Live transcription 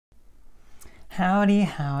Howdy,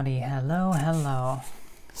 howdy, hello, hello.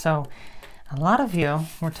 So, a lot of you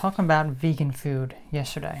were talking about vegan food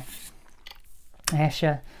yesterday. I asked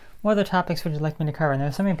you, what other topics would you like me to cover? And there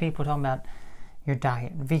were so many people talking about your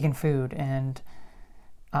diet, vegan food, and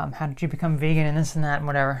how did you become vegan, and this and that, and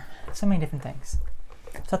whatever. So many different things.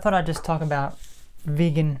 So I thought I'd just talk about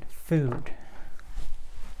vegan food.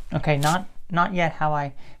 Okay, not yet how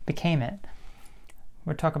I became it.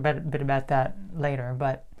 We'll talk a bit about that later,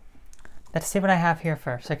 but let's see what I have here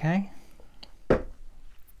first, okay?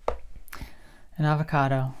 An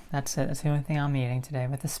avocado. That's it. That's the only thing I'm eating today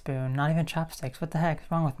with a spoon. Not even chopsticks. What the heck is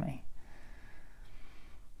wrong with me?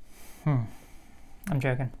 I'm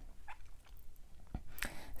joking.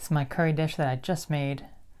 This is my curry dish that I just made.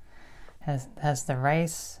 Has the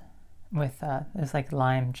rice with there's like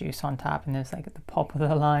lime juice on top, and there's like the pulp of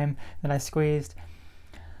the lime that I squeezed.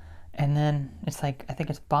 And then it's like, I think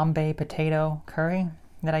it's Bombay potato curry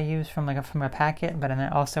that I use from a packet, but then I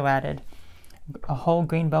also added a whole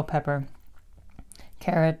green bell pepper,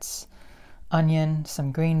 carrots, onion,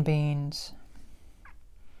 some green beans.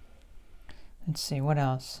 Let's see, what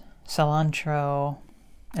else? Cilantro,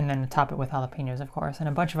 and then top it with jalapenos, of course, and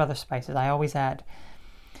a bunch of other spices. I always add,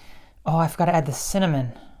 oh, I forgot to add the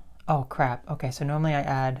cinnamon. Oh crap. Okay, so normally I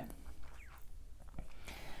add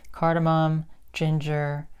cardamom,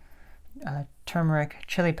 ginger, turmeric,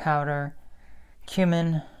 chili powder,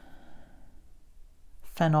 cumin,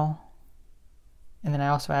 fennel, and then I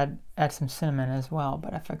also add some cinnamon as well,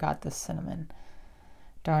 but I forgot the cinnamon.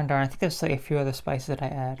 Darn. I think there's like a few other spices that I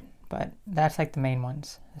add, but that's like the main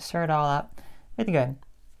ones. Stir it all up. Really good.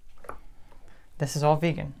 This is all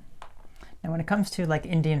vegan. Now when it comes to like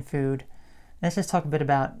Indian food, let's just talk a bit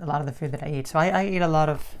about a lot of the food that I eat. So I eat a lot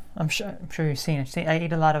of, I'm sure you've seen it. I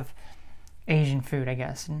eat a lot of Asian food, I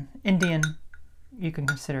guess. And Indian, you can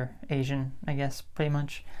consider Asian, I guess, pretty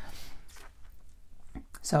much.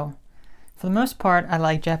 So, for the most part, I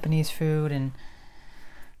like Japanese food, and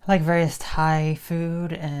I like various Thai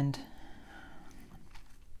food, and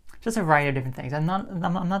just a variety of different things. I'm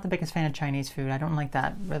not the biggest fan of Chinese food. I don't like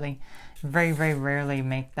that, really. Very, very rarely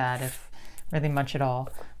make that, if really much at all.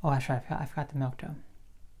 Oh, actually, I forgot the milk dough.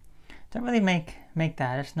 Don't really make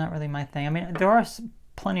that. It's not really my thing. I mean, there are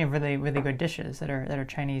plenty of really, really good dishes that are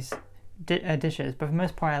Chinese dishes, but for the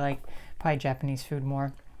most part I like probably Japanese food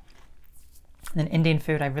more. And then Indian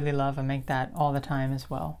food I really love. I make that all the time as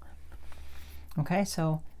well. Okay,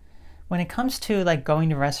 so when it comes to like going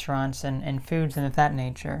to restaurants and foods and of that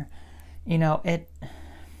nature, you know, it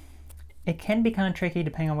can be kind of tricky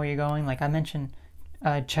depending on where you're going. Like I mentioned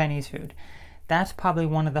Chinese food. That's probably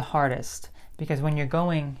one of the hardest, because when you're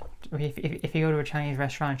going, if you go to a Chinese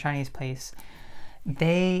restaurant, Chinese place,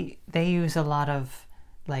 they use a lot of,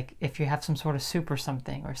 like, if you have some sort of soup or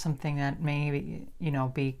something that may, you know,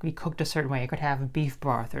 be cooked a certain way, it could have beef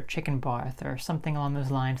broth or chicken broth or something along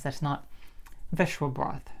those lines that's not vegetable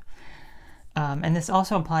broth. And this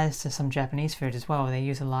also applies to some Japanese food as well. They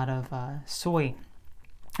use a lot of fish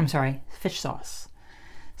sauce.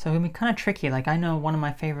 So it can be kind of tricky. Like I know one of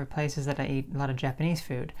my favorite places that I eat a lot of Japanese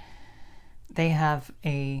food, they have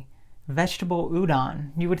a vegetable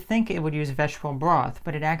udon. You would think it would use vegetable broth,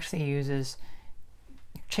 but it actually uses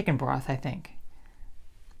chicken broth, I think.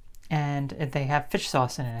 And they have fish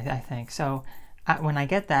sauce in it, I think. So when I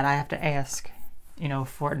get that, I have to ask, you know,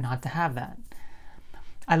 for it not to have that.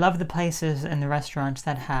 I love the places and the restaurants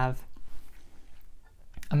that have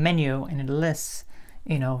a menu and it lists,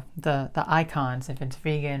 you know, the icons, if it's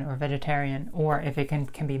vegan or vegetarian, or if it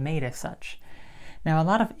can be made as such. Now, a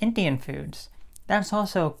lot of Indian foods, that's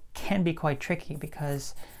also can be quite tricky,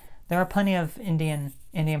 because there are plenty of Indian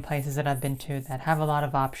places that I've been to that have a lot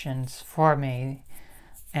of options for me,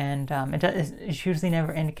 and it's usually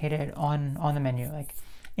never indicated on the menu. Like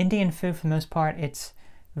Indian food, for the most part, it's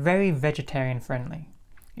very vegetarian friendly.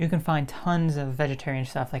 You can find tons of vegetarian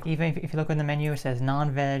stuff. Like even if you look on the menu, it says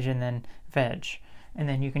non-veg and then veg, and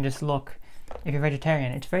then you can just look. If you're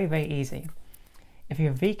vegetarian, it's very, very easy. If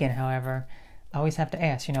you're vegan, however, I always have to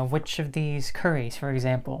ask, you know, which of these curries, for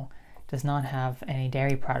example, does not have any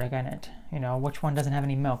dairy product in it? You know, which one doesn't have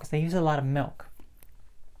any milk? Because they use a lot of milk.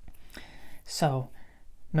 So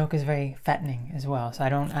milk is very fattening as well. So I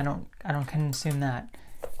don't consume that.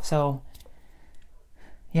 So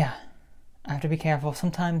yeah, I have to be careful.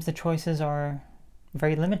 Sometimes the choices are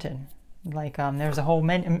very limited. Like there's a whole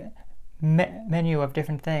menu of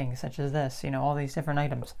different things, such as this. You know, all these different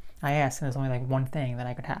items. I asked, and there's only like one thing that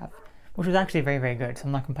I could have, which was actually very, very good. So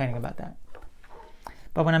I'm not complaining about that.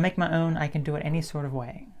 But when I make my own, I can do it any sort of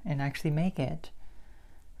way and actually make it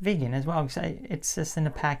vegan as well. Because it's just in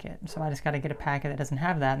a packet. So I just got to get a packet that doesn't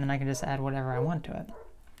have that, and then I can just add whatever I want to it.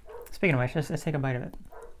 Speaking of which, let's take a bite of it.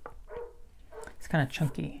 It's kind of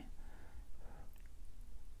chunky.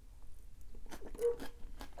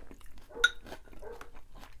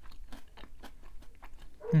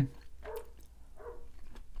 I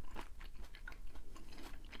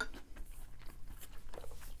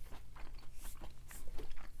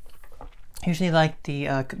usually like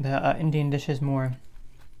the Indian dishes more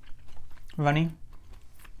runny.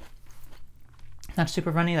 Not super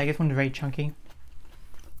runny, like this one's very chunky.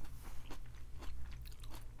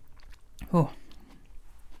 Ooh.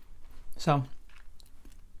 So,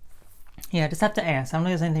 yeah, just have to ask. I don't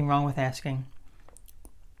think there's anything wrong with asking,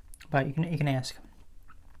 but you can ask.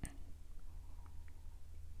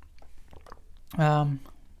 I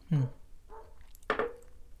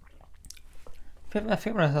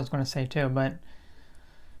forget what I was going to say too, but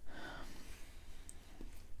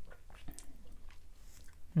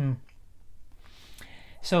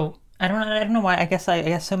so I don't know why. I guess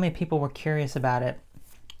so many people were curious about it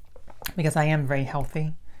because I am very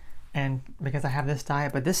healthy, and because I have this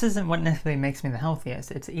diet. But this isn't what necessarily makes me the healthiest.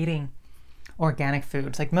 It's eating organic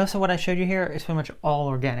foods. Like most of what I showed you here is pretty much all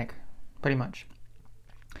organic, pretty much.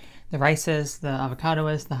 The rice is, the avocado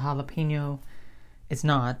is, the jalapeno is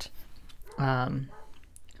not.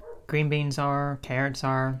 Green beans are, carrots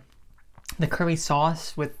are. The curry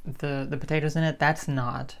sauce with the potatoes in it, that's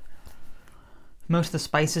not. Most of the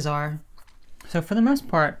spices are. So for the most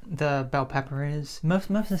part, the bell pepper is. Most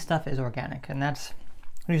of the stuff is organic, and that's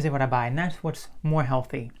usually what I buy, and that's what's more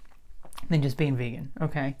healthy than just being vegan,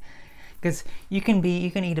 okay? Because you can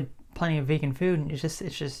eat plenty of vegan food, and it's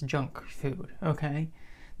just junk food, okay?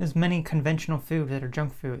 There's many conventional foods that are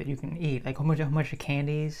junk food that you can eat, like a whole bunch of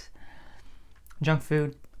candies, junk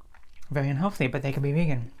food, very unhealthy, but they can be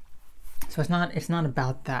vegan. So it's not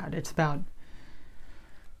about that. It's about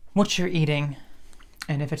what you're eating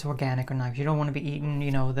and if it's organic or not. You don't want to be eating,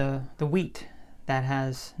 the wheat that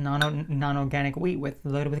has non-organic wheat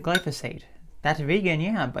loaded with glyphosate. That's vegan,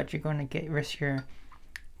 yeah, but you're going to risk your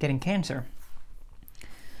getting cancer.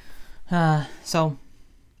 So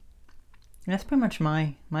that's pretty much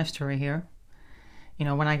my story here.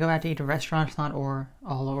 When I go out to eat at a restaurant, it's not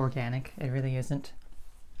all organic. It really isn't.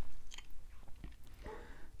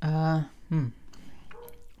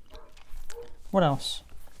 What else?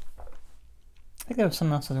 I think there was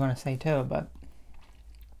something else I was going to say too, but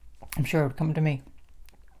I'm sure it would come to me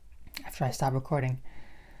after I stop recording.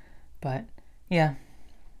 But yeah,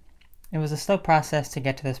 it was a slow process to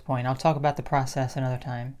get to this point. I'll talk about the process another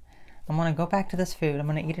time. I'm going to go back to this food. I'm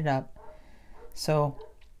going to eat it up. So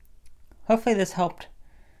hopefully this helped,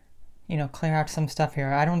 clear out some stuff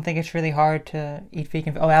here. I don't think it's really hard to eat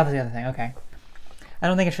vegan food. Oh, that was the other thing. Okay. I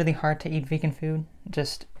don't think it's really hard to eat vegan food.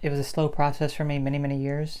 It was a slow process for me many, many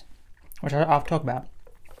years, which I'll talk about.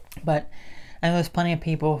 But I know there's plenty of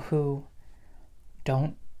people who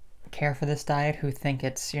don't care for this diet, who think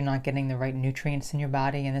you're not getting the right nutrients in your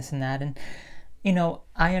body and this and that. And,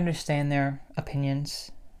 I understand their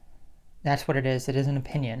opinions. That's what it is. It is an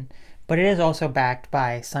opinion. But it is also backed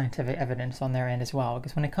by scientific evidence on their end as well.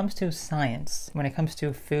 Because when it comes to science, when it comes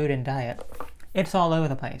to food and diet, it's all over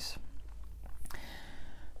the place.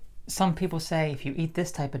 Some people say if you eat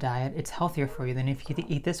this type of diet, it's healthier for you than if you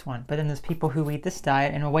eat this one. But then there's people who eat this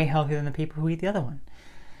diet and are way healthier than the people who eat the other one.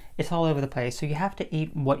 It's all over the place. So you have to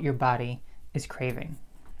eat what your body is craving,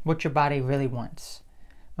 what your body really wants.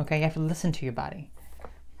 Okay, you have to listen to your body.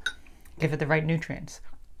 Give it the right nutrients.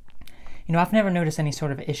 I've never noticed any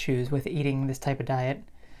sort of issues with eating this type of diet,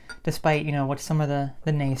 despite, what some of the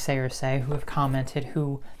naysayers say, who have commented,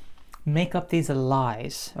 who make up these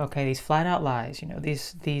lies, okay, these flat out lies,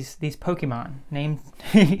 these Pokemon named,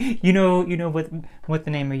 what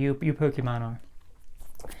the name of you Pokemon are,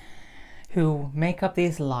 who make up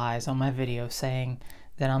these lies on my videos saying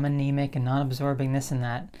that I'm anemic and not absorbing this and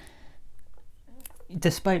that,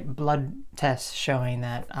 despite blood tests showing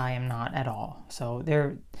that I am not at all. So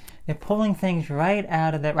they're pulling things right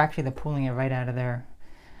out of their. Actually, they're pulling it right out of their.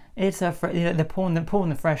 They're pulling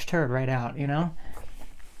the fresh turd right out.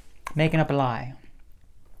 Making up a lie.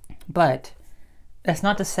 But that's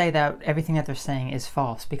not to say that everything that they're saying is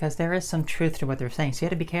false, because there is some truth to what they're saying. So you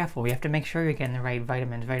have to be careful. You have to make sure you're getting the right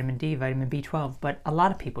vitamins, vitamin D, vitamin B12. But a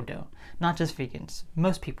lot of people do, not just vegans.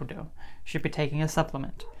 Most people do. Should be taking a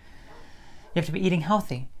supplement. You have to be eating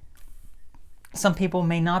healthy. Some people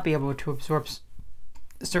may not be able to absorb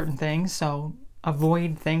certain things, so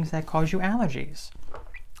avoid things that cause you allergies.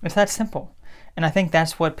 It's that simple. And I think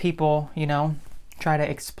that's what people, try to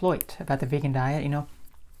exploit about the vegan diet.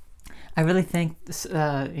 I really think,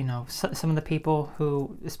 some of the people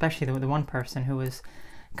who, especially the one person who was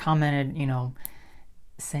commented,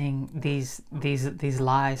 saying these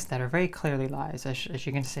lies that are very clearly lies, as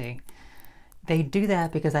you can see. They do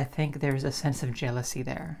that because I think there's a sense of jealousy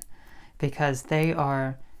there, because they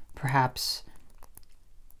are perhaps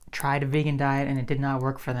tried a vegan diet and it did not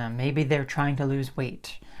work for them. Maybe they're trying to lose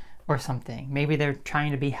weight or something. Maybe they're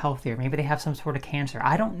trying to be healthier. Maybe they have some sort of cancer.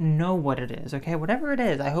 I don't know what it is, okay? Whatever it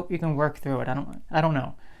is, I hope you can work through it. I don't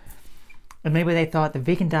know. But maybe they thought the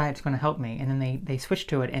vegan diet's going to help me, and then they switched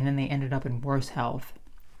to it, and then they ended up in worse health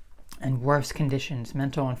and worse conditions,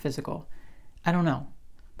 mental and physical. I don't know.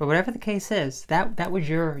 But whatever the case is, that was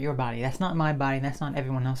your body. That's not my body. That's not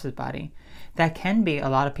everyone else's body. That can be a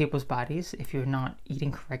lot of people's bodies if you're not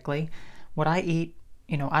eating correctly. What I eat,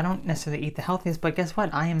 I don't necessarily eat the healthiest, but guess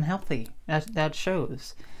what? I am healthy. That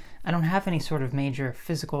shows. I don't have any sort of major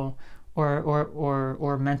physical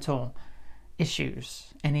or mental issues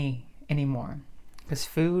anymore. Because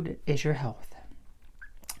food is your health.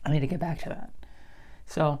 I need to get back to that.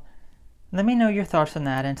 So let me know your thoughts on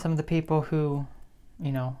that, and some of the people who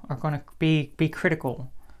are going to be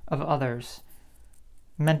critical of others'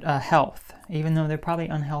 health, even though they're probably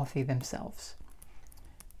unhealthy themselves.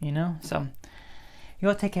 So you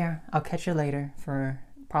all take care. I'll catch you later for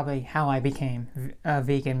probably how I became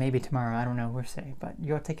vegan, maybe tomorrow. I don't know. We'll see. But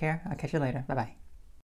you all take care. I'll catch you later. Bye-bye.